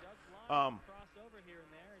suck.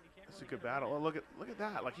 That's a good battle. Oh, look at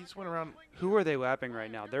that. Like, he just went around. Who are they lapping right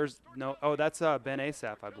now? There's no. Oh, that's Ben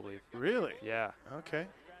Asaph, I believe. Really? Yeah. Okay.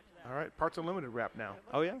 All right. Parts Unlimited rap now.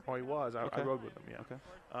 Oh yeah. Oh, he was. I Okay. rode with him. Yeah.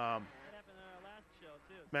 Okay.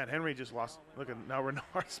 Man, Henry just lost. Look at now.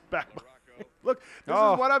 Renard's back. Look, this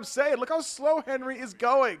Oh. is what I'm saying. Look how slow Henry is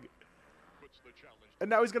going. And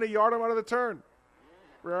now he's going to yard him out of the turn.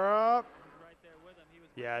 Rup.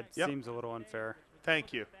 Yeah, it Yep. seems a little unfair.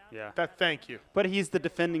 Thank you. Yeah. Thank you. But he's the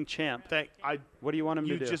defending champ. What do you want him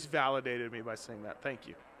You to do? just validated me by saying that. Thank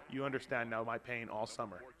you. You understand now my pain all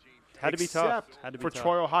summer. Had to be tough. Except Had to be for tough.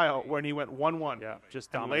 Troy, Ohio, when he went 1-1. Yeah, just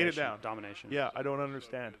and domination. laid it down. Domination. Yeah, I don't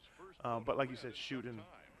understand. But like you said, shoot and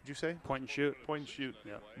did you say Point and shoot. point and shoot?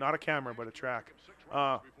 Yeah. Not a camera, but a track.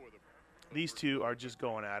 These two are just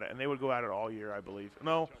going at it, and they would go at it all year, I believe.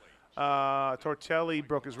 No, Tortelli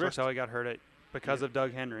broke his wrist. Tortelli got hurt because of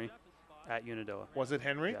Doug Henry at Unadilla. Was it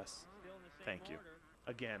Henry? Yes. Thank you.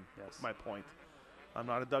 Again, Yes. my point. I'm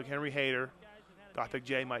not a Doug Henry hater. Gothic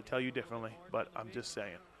J might tell you differently, but I'm just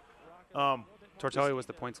saying. Tortelli was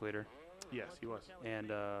the points leader, Yes, he was. and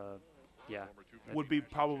yeah. Would be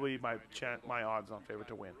probably my odds on favorite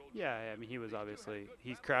to win. Yeah, I mean,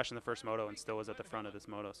 he crashed in the first moto and still was at the front of this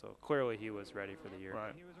moto, so clearly he was ready for the year.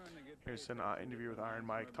 Right. Here's an interview with Iron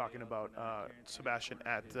Mike talking about Sebastian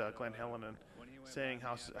at Glen Helen and saying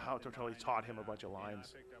how Tortelli taught him a bunch of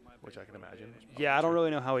lines, which I can imagine. Yeah, I don't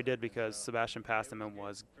really know how he did because Sebastian passed him and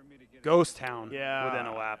was ghost town within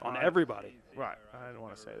a lap on everybody. Right. I didn't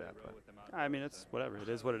want to say that, but I mean, it's whatever. It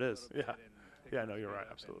is what it is. yeah. No, you're right.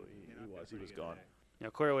 Absolutely, he was gone. You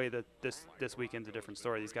know, clearly this weekend's a different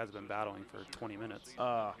story. These guys have been battling for 20 minutes.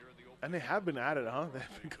 And they have been at it, huh?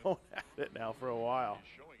 They've been going at it now for a while.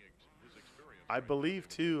 I believe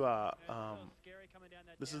too.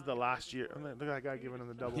 This is the last year. Look at that guy giving him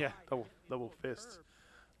the double fists.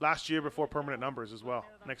 Last year before permanent numbers as well.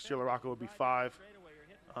 Next year, Larocco would be 5.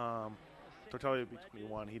 Tortelli would be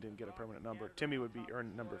 21. He didn't get a permanent number. Timmy would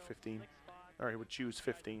earn number 15, or he would choose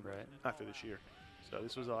 15 Right. after this year. So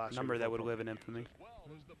this was the last Number year that would before live in infamy.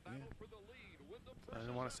 I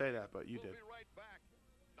didn't want to say that, but you did.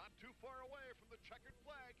 Not too far away from the checkered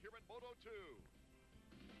flag here in Moto 2.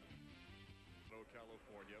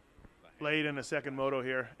 California. Late in the second moto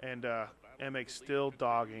here, and MX still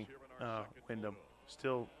dogging Wyndham,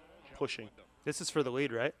 still pushing. This is for the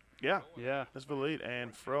lead, right? Yeah, Yeah. that's for the lead,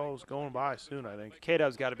 and Fro's going by soon, I think.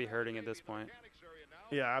 K-Dub's got to be hurting at this point.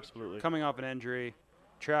 Yeah, absolutely. Coming off an injury,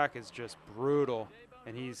 track is just brutal,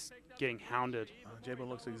 and he's getting hounded. Jabin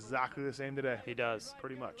looks exactly the same today, He does.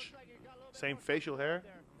 pretty much. Same facial hair?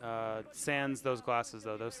 Sans those glasses,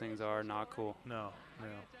 though. Those things are not cool. No.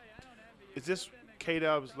 Is this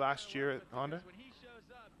K-Dub's last year at Honda?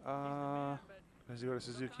 Does he go to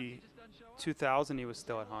Suzuki? 2000, he was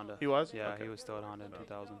still at Honda. He was? Yeah, Okay. he was still at Honda in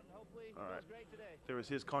 2000. All right. There was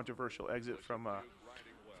his controversial exit from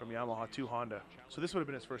Yamaha to Honda. So this would have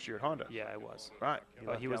been his first year at Honda. Yeah, it was. Right.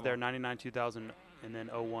 He was there 99, 2000, and then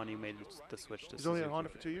 01 he made the switch to He's Suzuki. only at Honda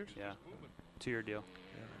for 2 years? Yeah, 2-year deal.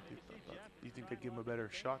 Yeah. You think they'd give him a better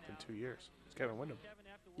shot than 2 years? It's Kevin Wyndham.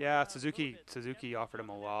 Yeah, Suzuki offered him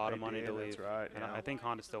a lot They of money did, to leave. that's right, And yeah. I think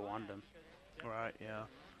Honda still wanted him. Right,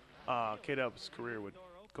 yeah. K-Dub's career would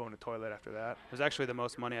go in the toilet after that. It was actually the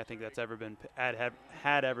most money I think that's ever been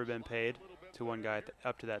had ever been paid to one guy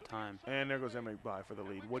up to that time. And there goes Emmerich by for the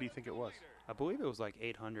lead. What do you think it was? I believe it was like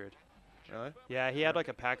 800. Really? Yeah, he had like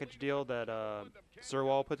a package deal that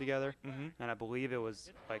Sirwall put together, Mm-hmm. and I believe it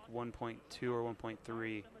was like 1.2 or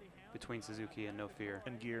 1.3 between Suzuki and No Fear.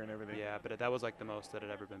 And gear and everything. Yeah, but that was like the most that had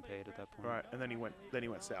ever been paid at that point. Right, and then he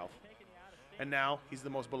went south. And now he's the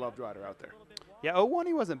most beloved rider out there. Yeah, 01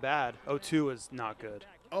 he wasn't bad. 02 was not good.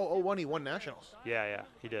 Oh, 01 he won nationals. Yeah,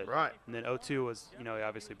 he did. Right. And then 02 was, he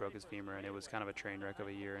obviously broke his femur, and it was kind of a train wreck of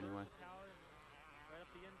a year anyway.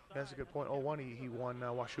 That's a good point. 01 he won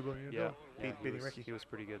Washougal. Beating Ricky. He was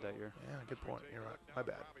pretty good that year. Yeah, good point. You're right. My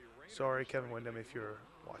bad. Sorry, Kevin Wyndham, if you're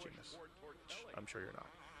watching this. Which I'm sure you're not.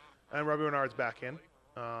 And Robbie Renard's back in,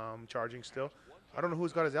 charging still. I don't know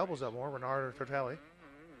who's got his elbows up more, Renard or Tortelli.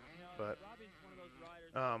 But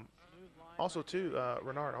also, too,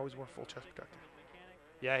 Renard always wore full chest protector.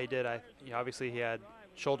 Yeah, he did. Obviously he had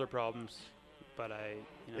shoulder problems, but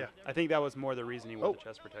Yeah. I think that was more the reason he wore Oh, the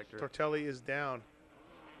chest protector. Tortelli is down.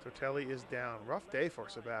 Rough day for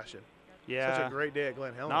Sebastian. Yeah. Such a great day at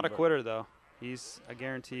Glen Helen. Not a but, quitter, though. I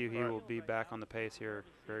guarantee you he Right. will be back on the pace here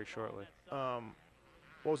very shortly.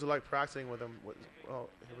 What was it like practicing with him? Here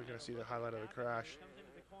we're going to see the highlight of the crash.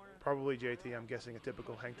 Probably, JT, I'm guessing a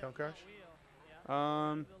typical Hangtown crash.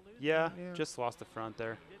 Yeah, Yeah. just lost the front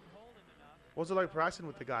there. What was it like practicing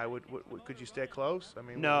with the guy? Could you stay close? I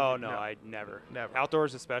mean, No, I never. Never.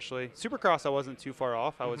 Outdoors especially. Supercross, I wasn't too far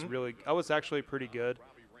off. I Mm-hmm. was actually pretty good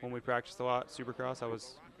when we practiced a lot. Supercross, I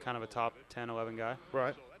was kind of a top 10, 11 guy.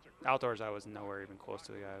 Right. Outdoors, I was nowhere even close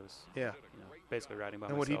to the guy. I was Yeah. basically riding by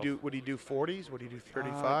And myself. would he do 40s? Would he do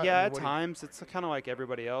 35? Yeah, I mean, at times. It's kind of like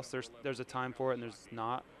everybody else. There's a time for it and there's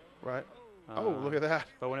not. Right. Oh, look at that.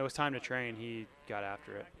 But when it was time to train, he got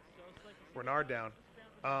after it. Renard down.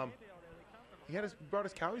 He brought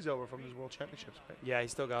his cowies over from his World Championships, right? Yeah, he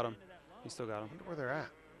still got him. I wonder where they're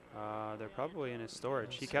at. They're probably in his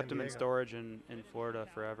storage. He San kept them in Diego. storage in Florida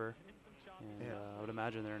forever. And Yeah. I would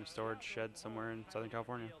imagine they're in a storage shed somewhere in Southern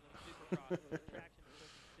California.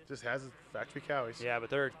 Just has his factory cowies. Yeah, but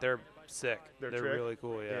they're sick. They're They're trick? really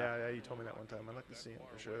cool, yeah. Yeah, you told me that one time. I'd like to see him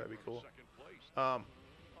for sure. That'd be cool.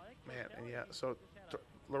 Man, and yeah, so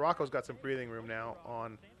Larocco's got some breathing room now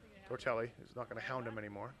on Tortelli. He's not going to hound him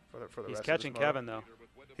anymore for the He's rest catching of this moto. Kevin, though.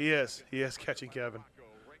 He is catching Kevin.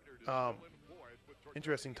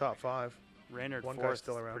 Interesting top five. Raynard One guy's fourth,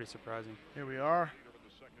 still around. pretty surprising. Here we are.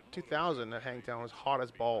 2000 at Hangtown was hot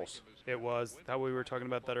as balls. It was. That we were talking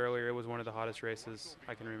about that earlier. It was one of the hottest races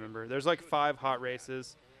I can remember. There's like 5 hot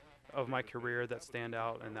races of my career that stand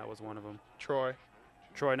out, and that was one of them. Troy,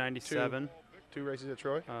 Troy 97. 2 races at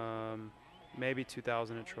Troy. Maybe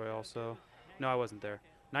 2000 at Troy also. No, I wasn't there.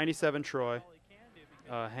 97 Troy.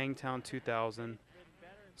 Hangtown 2000.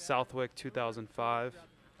 Southwick 2005.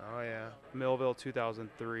 Oh yeah, Millville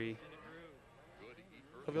 2003.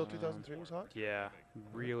 Louisville 2003 was hot. Yeah,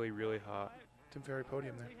 really, really hot. Tim Ferry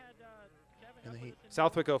podium there in the heat.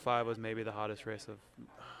 Southwick 05 was maybe the hottest race of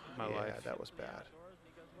my Yeah, life. that was bad.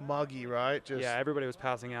 Muggy, right? Just Yeah, everybody was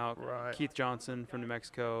passing out. Right. Keith Johnson from New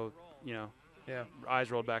Mexico, yeah. eyes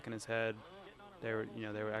rolled back in his head. They were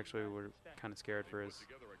kind of scared for his.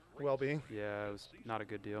 Well-being. Yeah, it was not a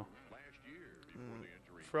good deal.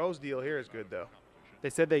 Fro's deal here is good though. They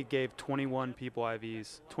said they gave 21 people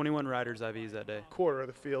IVs, 21 riders IVs that day. Quarter of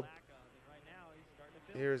the field.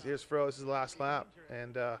 Here's Fro. This is the last lap,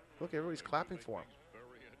 and look, everybody's clapping for him.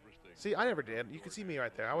 See, I never did. You can see me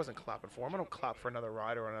right there. I wasn't clapping for him. I don't clap for another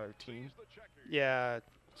rider or another team. Yeah,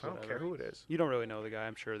 So I don't care who it is. You don't really know the guy.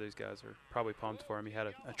 I'm sure these guys are probably pumped for him. He had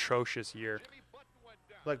an atrocious year.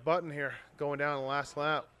 Like Button here, going down in the last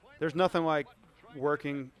lap. There's nothing like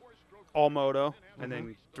working all moto and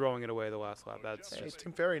then throwing it away the last lap. That's Hey, just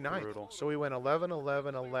Tim Ferry ninth. brutal. So we went 11,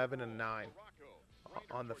 11, 11, and 9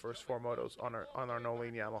 on the first 4 motos on our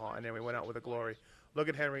Nolene Yamaha, and then we went out with a glory. Look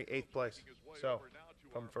at Henry, 8th place. So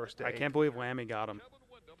from first to I 8th. can't believe Lammy got him.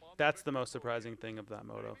 That's the most surprising thing of that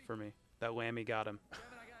moto for me. That Lammy got him.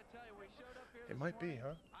 It might be,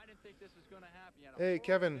 huh? Hey,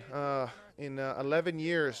 Kevin, in 11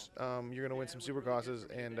 years, you're going to win some Supercrosses,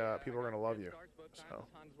 and people are going to love you. So,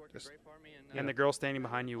 just, And the girl standing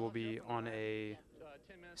behind you will be on a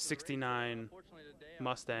 69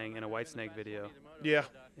 Mustang in a Whitesnake video yeah.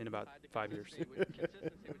 in about 5 years. It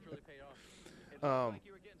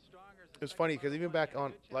was funny because even back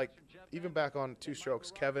on 2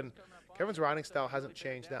 strokes, Kevin's riding style hasn't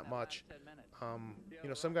changed that much.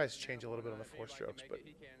 Some guys change a little bit on the 4 strokes, but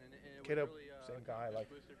Kato, same guy,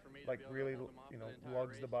 like really,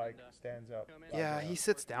 lugs the bike, stands up. Yeah, he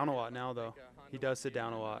sits down a lot now, though. He does sit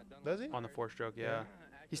down a lot Does he? on the 4-stroke, yeah. Yeah.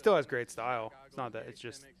 He still has great style. It's not that. It's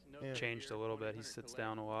just Yeah. changed a little bit. He sits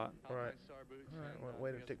down a lot. All right. Well,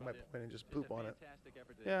 way to take my point and just poop on it.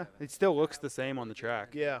 Yeah, it still looks the same on the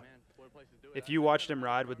track. Yeah. If you watched him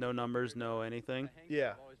ride with no numbers, no anything,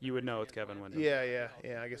 Yeah. you would know it's Kevin Windham. Yeah.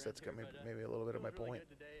 I guess that's got maybe a little bit of my point.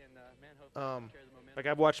 Like,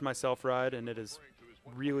 I've watched myself ride, and it is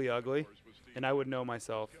really ugly, and I would know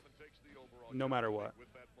myself no matter what.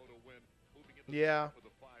 Yeah.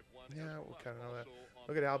 Yeah, we kind of know that.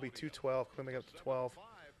 Look at Albie, 212, climbing up to 12.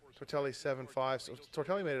 Tortelli, 7.5. So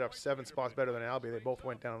Tortelli made it up 7 spots better than Albie. They both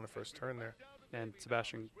went down on the first turn there. And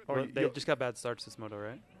Sebastian, Or they Yo- just got bad starts this moto,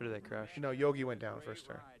 right? Or did they crash? No, Yogi went down first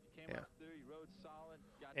turn. Yeah.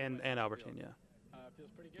 And Albertine, yeah.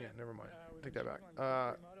 Yeah, never mind. Take that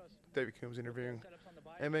back. David Coombs interviewing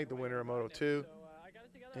Emig, the winner of Moto 2.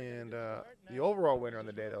 And the overall winner on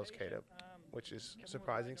the day, that was Kato, which is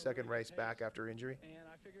surprising. Second race back after injury.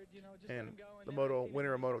 And the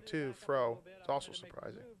winner of Moto 2, Fro, is also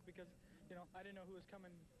surprising. I didn't know who was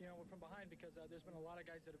coming, from behind because there's been a lot of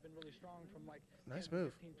guys that have been really strong from like Nice 10th,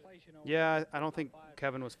 move. 15th place, Yeah, I don't think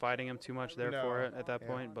Kevin was fighting him too much there No. for it at that Yeah.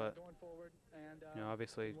 point, but going forward, and,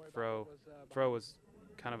 obviously don't worry Fro about what was, Fro was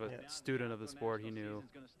kind of a Yeah. student of the sport. He knew.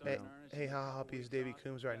 Hey, how happy is Davey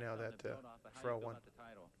Coombs right now that Fro won?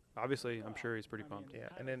 Obviously, I'm sure he's pretty pumped. Yeah,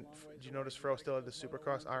 and then did you notice Fro still had the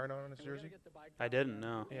Supercross iron on his jersey? I didn't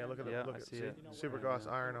know. Yeah, look at Yeah, look I at see it. Supercross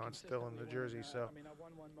iron on still in the jersey. So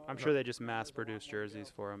I'm sure they just mass-produced jerseys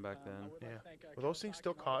for him back then. yeah, were those things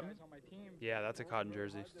still cotton? Yeah, that's a cotton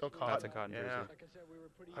jersey. Still cotton. That's a cotton Yeah. jersey.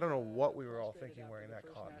 I don't know what we were all thinking wearing that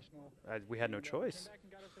cotton. We had no choice.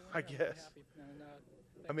 I guess.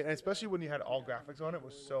 I mean, especially when you had all graphics on it,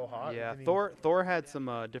 was so hot. Yeah, Didn't even- Thor had some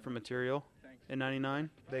different material in '99.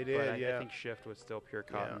 They But did, I yeah. think Shift was still pure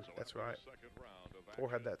Yeah, cotton. that's right. Thor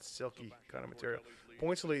had that silky kind of material.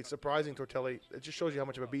 Pointsly, surprising Tortelli. It just shows you how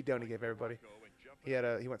much of a beatdown he gave everybody. He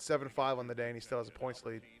went 7-5 on the day, and he still has a points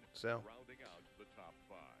lead. So,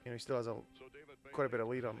 he still has quite a bit of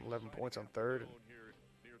lead on 11 points on third. And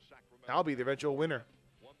Albie, the eventual winner,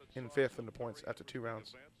 in fifth in the points after 2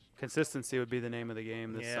 rounds. Consistency would be the name of the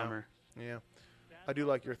game this Yeah. summer. Yeah, I do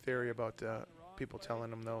like your theory about people telling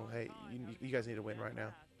them though, hey, you guys need to win right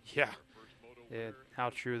now. Yeah. How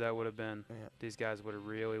true that would have been. Yeah. These guys would have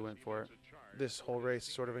really went for it. This whole race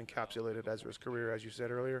sort of encapsulated Ezra's career, as you said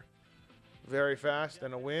earlier. Very fast,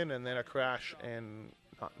 and a win, and then a crash, and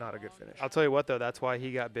not a good finish. I'll tell you what, though, that's why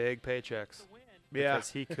he got big paychecks. Yeah,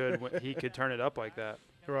 Because he could turn it up like that.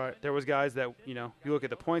 right. There was guys that, you look at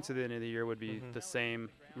the points at the end of the year would be the same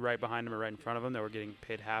right behind him or right in front of him that were getting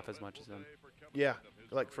paid half as much as him. Yeah,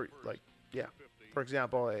 for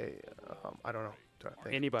example, I don't know. Trying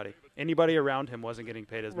to think. Anybody around him wasn't getting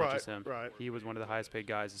paid as much Right, as him. right. He was one of the highest paid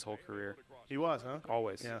guys his whole career. He was, huh?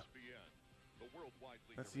 Always. Yeah.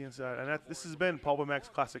 That's the inside. And this has been Pulp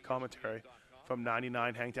MX Classic Commentary from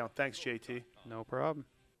 99 Hangtown. Thanks, JT. No problem.